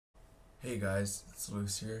Hey guys, it's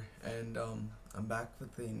Luce here, and I'm back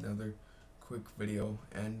with another quick video,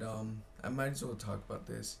 and I might as well talk about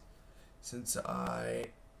this since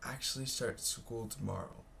I actually start school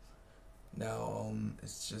tomorrow. Now,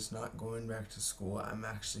 it's just not going back to school. I'm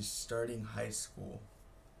actually starting high school,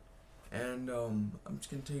 and I'm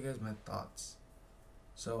just gonna tell you guys my thoughts.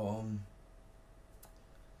 So,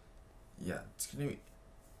 yeah, it's gonna be.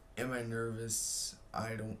 Am I nervous?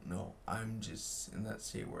 I don't know. I'm just in that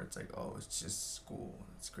state where it's like, oh, it's just school.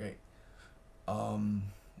 It's great. Um,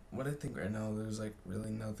 what I think right now, there's like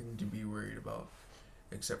really nothing to be worried about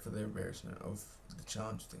except for the embarrassment of the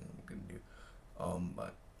challenge thing I'm gonna do.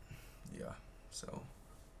 But yeah, so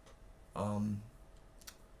um,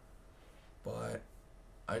 but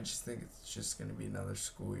I just think it's just gonna be another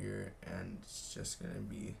school year, and it's just gonna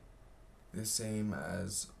be the same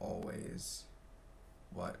as always.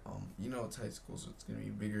 But it's high school, so it's gonna be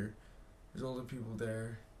bigger. There's older people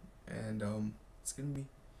there, and it's gonna be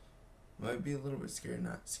might be a little bit scary,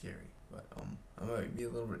 not scary, but I might be a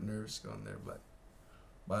little bit nervous going there, but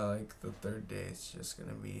by like the third day, it's just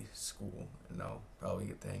gonna be school, and I'll probably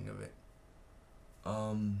get the hang of it.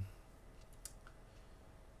 Um,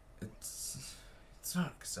 it's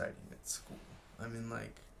not exciting at school. I mean,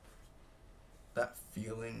 like that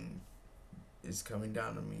feeling is coming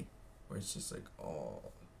down to me, where it's just like, oh,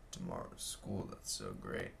 tomorrow's school. That's so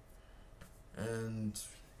great, and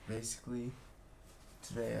basically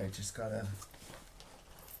today I just gotta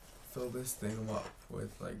fill this thing up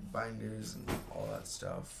with like binders and all that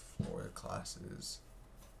stuff for classes,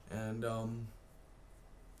 and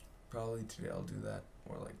probably today I'll do that,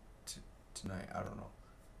 or like tonight, I don't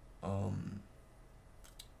know.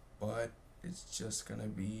 But it's just gonna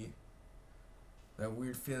be that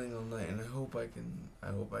weird feeling all night, and I hope I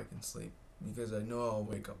can sleep, because I know I'll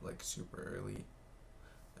wake up like super early,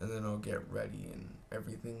 and then I'll get ready and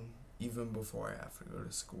everything even before I have to go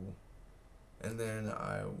to school. And then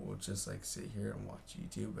I will just like sit here and watch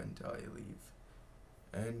YouTube until I leave.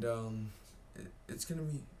 And it's gonna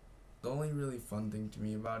be the only really fun thing to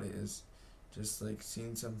me about it is just like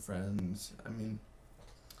seeing some friends. I mean,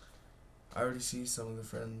 I already see some of the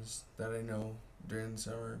friends that I know during the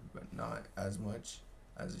summer, but not as much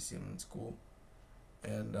as I see them in school.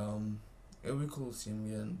 And it'll be cool to see them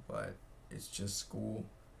again, but it's just school,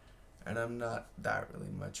 and I'm not that really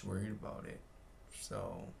much worried about it.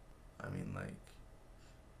 So, I mean, like,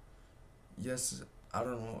 yes, I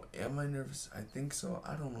don't know. Am I nervous? I think so.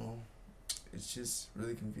 I don't know. It's just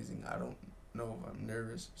really confusing. I don't know if I'm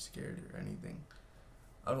nervous or scared or anything.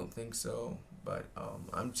 I don't think so, but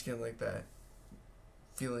I'm just getting like that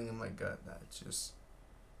feeling in my gut that just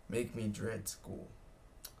make me dread school.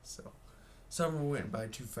 So, summer went by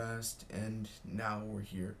too fast, and now we're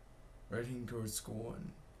here, heading towards school,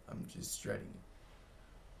 and I'm just dreading it.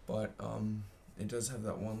 But it does have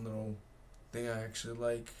that one little thing I actually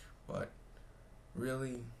like, but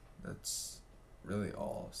really, that's really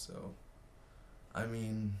all. So, I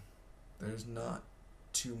mean, there's not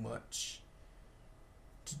too much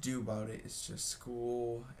to do about it. It's just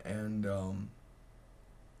school, and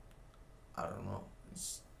I don't know.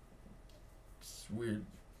 It's weird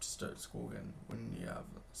to start school again when you have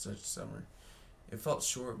such summer. It felt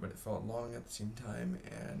short, but it felt long at the same time,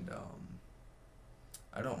 and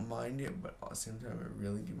I don't mind it, but at the same time, I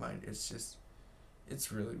really do mind it.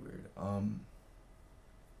 It's really weird.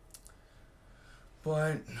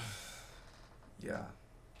 But yeah,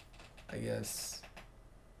 I guess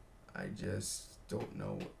I just don't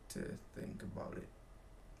know what to think about it.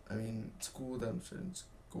 I mean, it's cool that I'm starting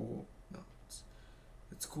school. No,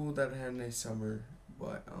 it's cool that I had a nice summer,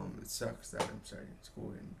 but it sucks that I'm starting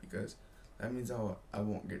school again, because that means I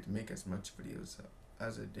won't get to make as much videos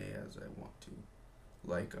as a day as I want to,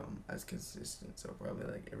 like as consistent. So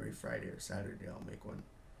probably like every Friday or Saturday I'll make one.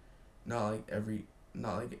 Not like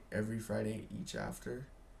every Friday each after.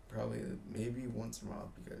 Probably maybe once in a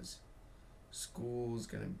while, because school's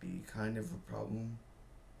gonna be kind of a problem,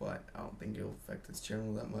 but I don't think it'll affect this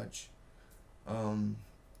channel that much. Um,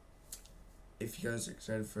 if you guys are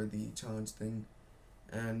excited for the challenge thing,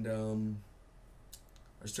 and are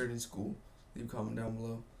starting school, leave a comment down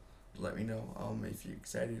below. Let me know if you're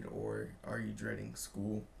excited, or are you dreading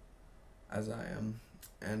school as I am.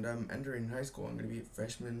 And I'm entering high school. I'm gonna be a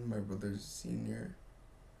freshman. My brother's a senior.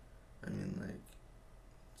 I mean, like,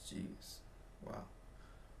 jeez, wow.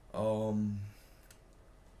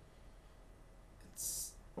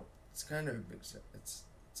 It's kind of a big step. It's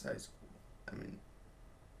high school. I mean,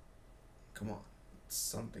 come on, it's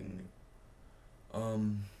something new.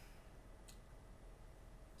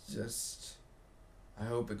 Just I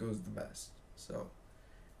hope it goes the best. So,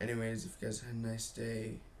 anyways, if you guys had a nice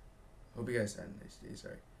day, Hope you guys had a nice day.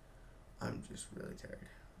 Sorry, I'm just really tired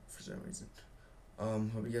for some reason.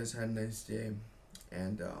 Hope you guys had a nice day,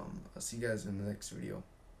 and I'll see you guys in the next video.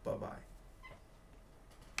 Bye bye.